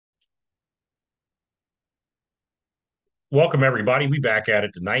Welcome everybody. We back at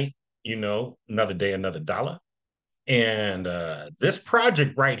it tonight. Another day, another dollar. And this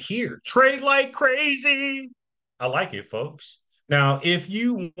project right here, trade like crazy. I like it, folks. Now, if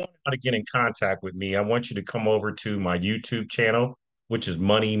you want to get in contact with me, I want you to come over to my YouTube channel, which is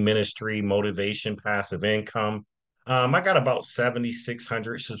Money Ministry Motivation Passive Income. I got about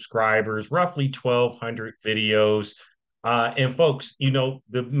 7,600 subscribers, roughly 1,200 videos. And folks,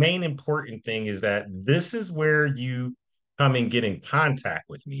 the main important thing is that this is where you come and get in contact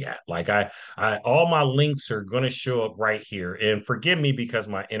with me at. All my links are going to show up right here. And forgive me because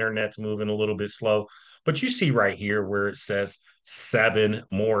my internet's moving a little bit slow, but you see right here where it says 7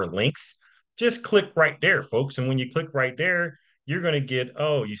 more links. Just click right there, folks. And when you click right there, you're going to get,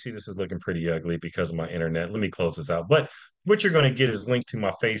 oh, you see, this is looking pretty ugly because of my internet. Let me close this out. But what you're going to get is links to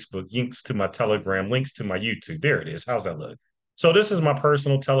my Facebook, links to my Telegram, links to my YouTube. There it is. How's that look? So this is my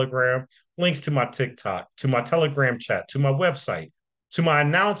personal Telegram, links to my TikTok, to my Telegram chat, to my website, to my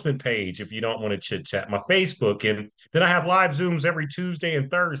announcement page if you don't want to chit chat, my Facebook. And then I have live Zooms every Tuesday and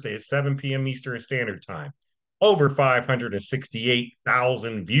Thursday at 7 p.m. Eastern Standard Time. Over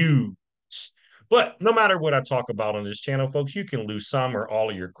 568,000 views. But no matter what I talk about on this channel, folks, you can lose some or all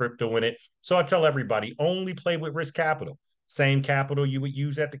of your crypto in it. So I tell everybody only play with risk capital. Same capital you would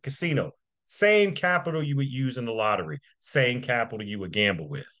use at the casino. Same capital you would use in the lottery. Same capital you would gamble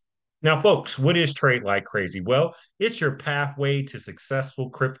with. Now, folks, what is Trade Like Crazy? Well, it's your pathway to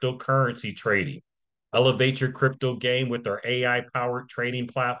successful cryptocurrency trading. Elevate your crypto game with our AI-powered trading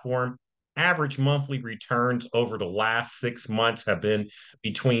platform. Average monthly returns over the last 6 months have been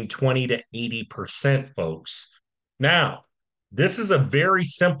between 20 to 80%, folks. Now, this is a very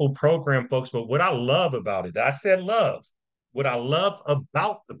simple program, folks, but what I love about it, I said love. What I love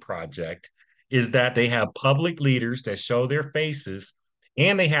about the project is that they have public leaders that show their faces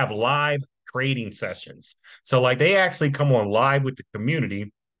and they have live trading sessions. So, like, they actually come on live with the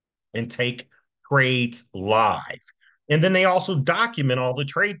community and take trades live. And then they also document all the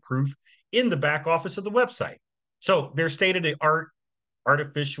trade proof in the back office of the website. So, their state of the art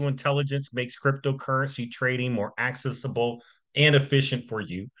artificial intelligence makes cryptocurrency trading more accessible and efficient for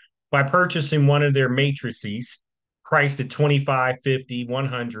you by purchasing one of their matrices priced at 25, 50,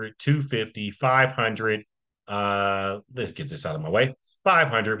 100, 250, 500. Let's get this out of my way.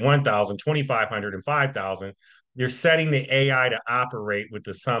 500, 1,000, 2,500, and 5,000. You're setting the AI to operate with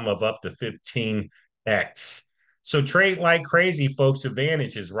the sum of up to 15x. So trade like crazy, folks.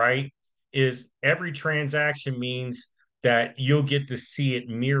 Advantages, right? Is every transaction means that you'll get to see it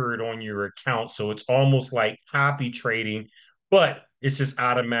mirrored on your account. So it's almost like copy trading, but it's just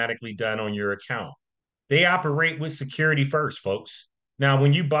automatically done on your account. They operate with security first, folks. Now,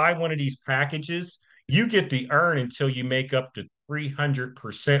 when you buy one of these packages, you get to earn until you make up to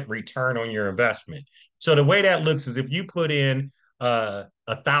 300% return on your investment. So the way that looks is if you put in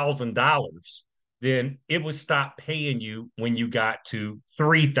 $1,000, then it would stop paying you when you got to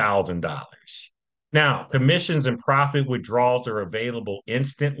 $3,000. Now, commissions and profit withdrawals are available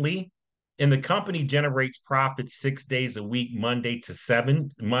instantly, and the company generates profits 6 days a week, Monday to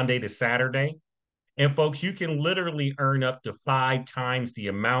Saturday. And folks, you can literally earn up to 5 times the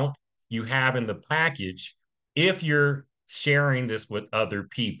amount you have in the package if you're sharing this with other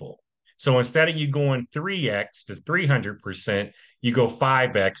people. So instead of you going 3x to 300%, you go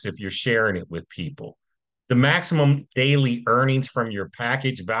 5x if you're sharing it with people. The maximum daily earnings from your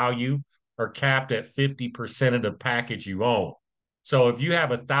package value are capped at 50% of the package you own. So if you have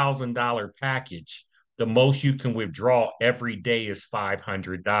 $1,000 package, the most you can withdraw every day is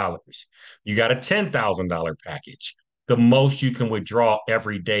 $500. You got a $10,000 package. The most you can withdraw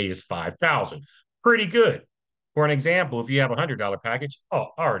every day is 5,000. Pretty good. For an example, if you have $100 package, oh,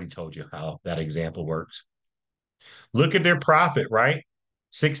 I already told you how that example works. Look at their profit, right?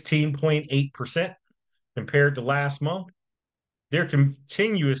 16.8% compared to last month. They're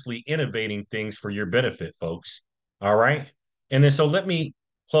continuously innovating things for your benefit, folks. All right. And then so let me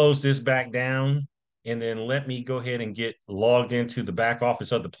close this back down and then let me go ahead and get logged into the back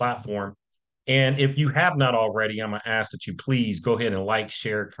office of the platform. And if you have not already, I'm going to ask that you please go ahead and like,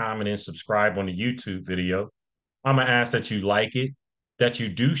 share, comment, and subscribe on the YouTube video. I'm going to ask that you like it, that you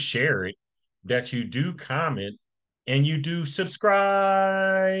do share it, that you do comment, and you do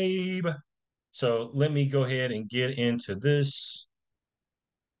subscribe. So let me go ahead and get into this.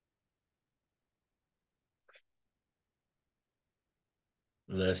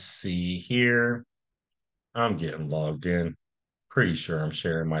 Let's see here. I'm getting logged in. Pretty sure I'm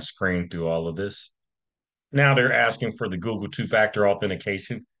sharing my screen through all of this. Now they're asking for the Google two-factor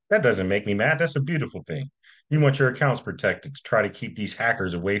authentication. That doesn't make me mad. That's a beautiful thing. You want your accounts protected to try to keep these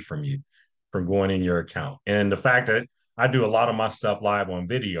hackers away from you, from going in your account. And the fact that I do a lot of my stuff live on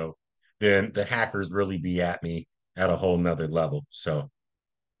video, then the hackers really be at me at a whole nother level. So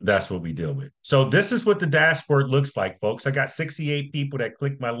that's what we deal with. So this is what the dashboard looks like, folks. I got 68 people that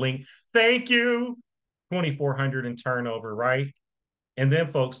clicked my link. Thank you. 2,400 in turnover, right? And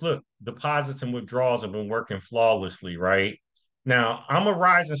then, folks, look, deposits and withdrawals have been working flawlessly, right? Now, I'm a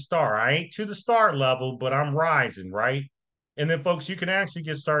rising star. I ain't to the star level, but I'm rising, right? And then, folks, you can actually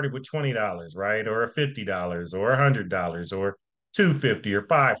get started with $20, right? Or $50 or $100 or 250 or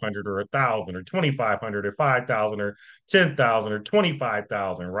 500 or 1,000 or 2,500 or 5,000 or 10,000 or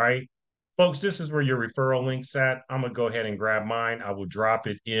 25,000, right? Folks, this is where your referral link's at. I'm going to go ahead and grab mine. I will drop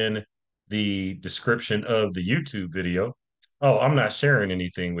it in the description of the YouTube video. Oh, I'm not sharing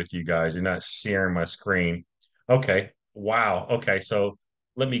anything with you guys. You're not sharing my screen. Okay. Wow. Okay. So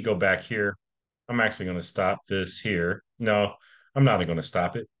let me go back here. I'm actually going to stop this here. No, I'm not going to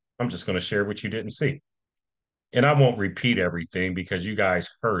stop it. I'm just going to share what you didn't see. And I won't repeat everything because you guys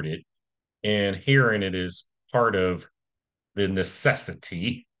heard it. And hearing it is part of the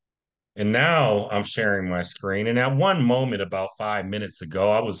necessity. And now I'm sharing my screen. And at one moment, about 5 minutes ago,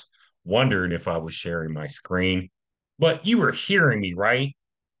 I was wondering if I was sharing my screen, but you were hearing me, right?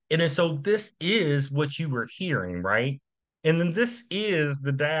 And then, so this is what you were hearing, right? And then this is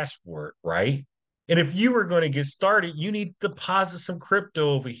the dashboard, right? And if you were going to get started, you need to deposit some crypto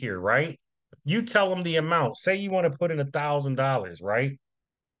over here, right? You tell them the amount. Say you want to put in $1,000, right?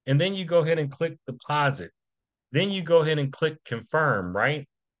 And then you go ahead and click deposit. Then you go ahead and click confirm, right?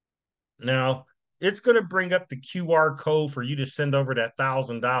 Now, it's going to bring up the QR code for you to send over that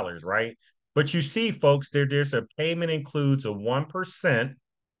 $1,000, right? But you see, folks, there's a payment includes a 1%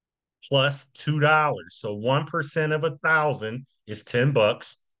 plus $2. So 1% of 1,000 is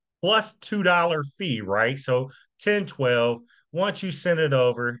 $10 plus $2 fee, right? So 10, 12. Once you send it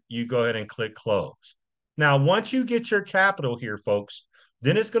over, you go ahead and click close. Now, once you get your capital here, folks,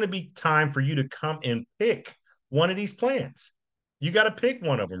 then it's going to be time for you to come and pick one of these plans. You got to pick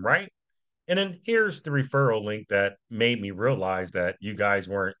one of them, right? And then here's the referral link that made me realize that you guys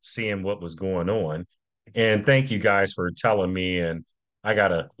weren't seeing what was going on. And thank you guys for telling me. And I got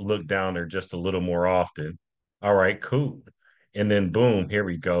to look down there just a little more often. All right, cool. And then boom, here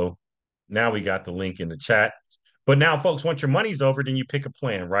we go. Now we got the link in the chat. But now, folks, once your money's over, then you pick a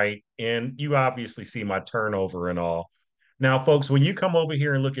plan, right? And you obviously see my turnover and all. Now, folks, when you come over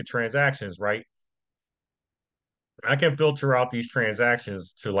here and look at transactions, right? I can filter out these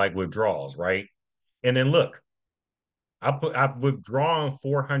transactions to like withdrawals, right? And then look, I've withdrawn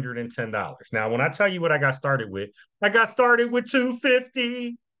 $410. Now, when I tell you what I got started with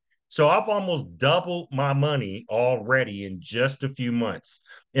 250. So I've almost doubled my money already in just a few months.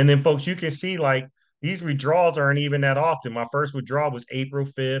 And then, folks, you can see like these withdrawals aren't even that often. My first withdrawal was April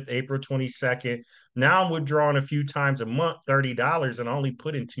 5th, April 22nd. Now I'm withdrawing a few times a month, $30, and I only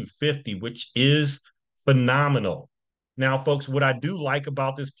put in 250, which is phenomenal. Now, folks, what I do like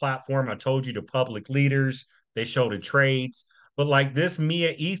about this platform, I told you the public leaders, they show the trades, but like this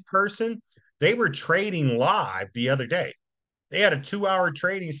Mia ETH person, they were trading live the other day. They had a 2 hour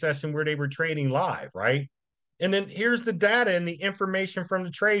trading session where they were trading live, right? And then here's the data and the information from the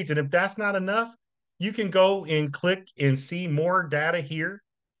trades. And if that's not enough, you can go and click and see more data here.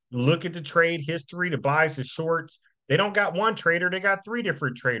 Look at the trade history, the buys, the shorts. They don't got one trader, they got three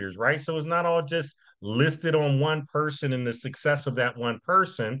different traders, right? So it's not all just listed on one person and the success of that one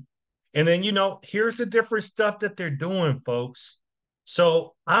person. And then, here's the different stuff that they're doing, folks.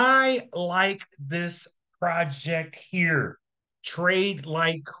 So I like this project here. Trade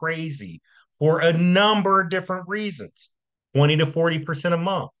like crazy for a number of different reasons. 20 to 40% a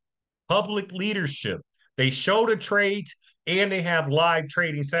month. Public leadership. They show the trades and they have live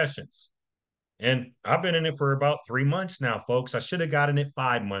trading sessions. And I've been in it for about 3 months now, folks. I should have gotten it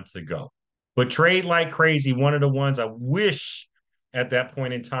 5 months ago. But trade like crazy, one of the ones I wish at that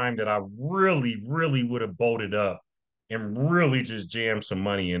point in time that I really, really would have bolted up and really just jammed some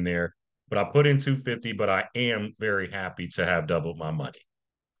money in there. But I put in 250, but I am very happy to have doubled my money.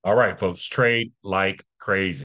 All right, folks, trade like crazy.